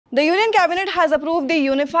The Union Cabinet has approved the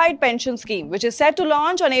Unified Pension Scheme, which is set to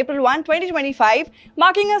launch on April 1, 2025,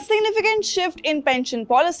 marking a significant shift in pension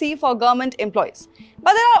policy for government employees.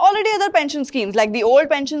 But there are already other pension schemes like the old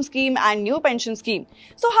pension scheme and new pension scheme.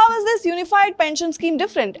 So how is this Unified Pension Scheme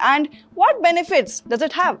different and what benefits does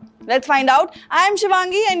it have? Let's find out. I am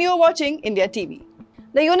Shivangi and you are watching India TV.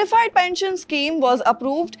 The Unified Pension Scheme was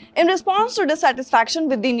approved in response to dissatisfaction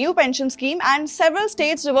with the new pension scheme and several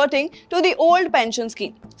states reverting to the old pension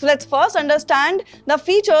scheme. So let's first understand the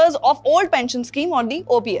features of old pension scheme or the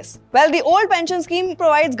OPS. Well, the old pension scheme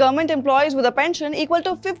provides government employees with a pension equal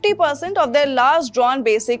to 50% of their last drawn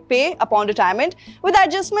basic pay upon retirement with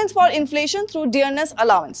adjustments for inflation through dearness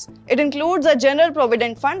allowance. It includes a general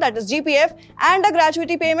provident fund, that is GPF, and a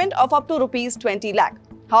gratuity payment of up to rupees 20 lakh.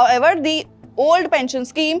 However, the old pension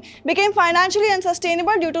scheme became financially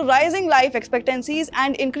unsustainable due to rising life expectancies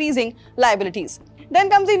and increasing liabilities. Then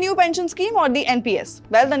comes the new pension scheme or the NPS.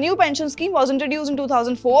 Well, the new pension scheme was introduced in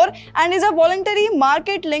 2004 and is a voluntary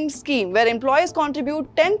market-linked scheme where employees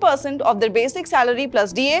contribute 10% of their basic salary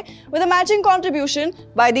plus DA with a matching contribution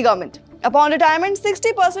by the government. Upon retirement,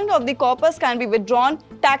 60% of the corpus can be withdrawn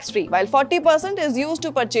tax-free, while 40% is used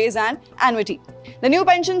to purchase an annuity. The new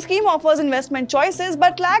pension scheme offers investment choices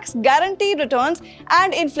but lacks guaranteed returns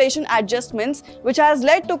and inflation adjustments, which has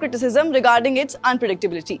led to criticism regarding its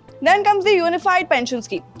unpredictability. Then comes the Unified Pension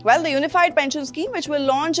Scheme. Well, the Unified Pension Scheme, which will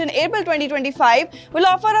launch in April 2025, will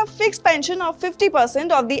offer a fixed pension of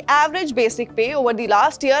 50% of the average basic pay over the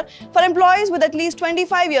last year for employees with at least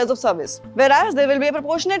 25 years of service, whereas there will be a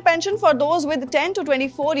proportionate pension for those with 10 to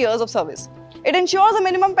 24 years of service. It ensures a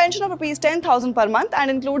minimum pension of rupees 10,000 per month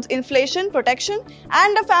and includes inflation protection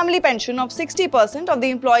and a family pension of 60% of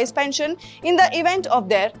the employee's pension in the event of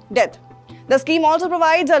their death. The scheme also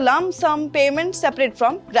provides a lump sum payment separate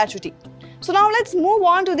from gratuity. So now let's move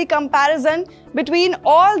on to the comparison between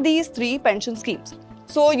all these three pension schemes.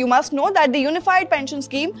 So you must know that the Unified Pension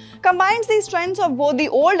Scheme combines the strengths of both the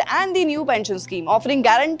old and the new pension scheme, offering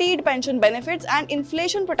guaranteed pension benefits and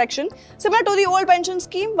inflation protection similar to the old pension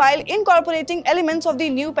scheme while incorporating elements of the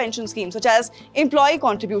new pension scheme such as employee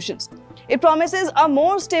contributions. It promises a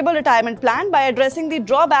more stable retirement plan by addressing the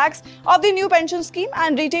drawbacks of the new pension scheme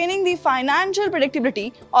and retaining the financial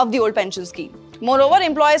predictability of the old pension scheme. Moreover,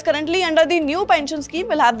 employees currently under the new pension scheme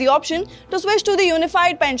will have the option to switch to the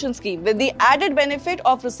Unified Pension Scheme with the added benefit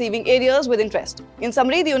of receiving arrears with interest. In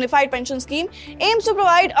summary, the Unified Pension Scheme aims to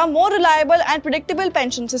provide a more reliable and predictable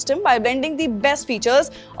pension system by blending the best features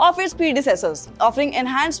of its predecessors, offering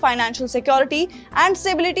enhanced financial security and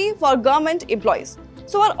stability for government employees.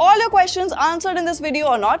 So, are all your questions answered in this video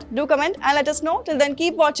or not? Do comment and let us know. Till then,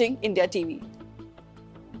 keep watching India TV.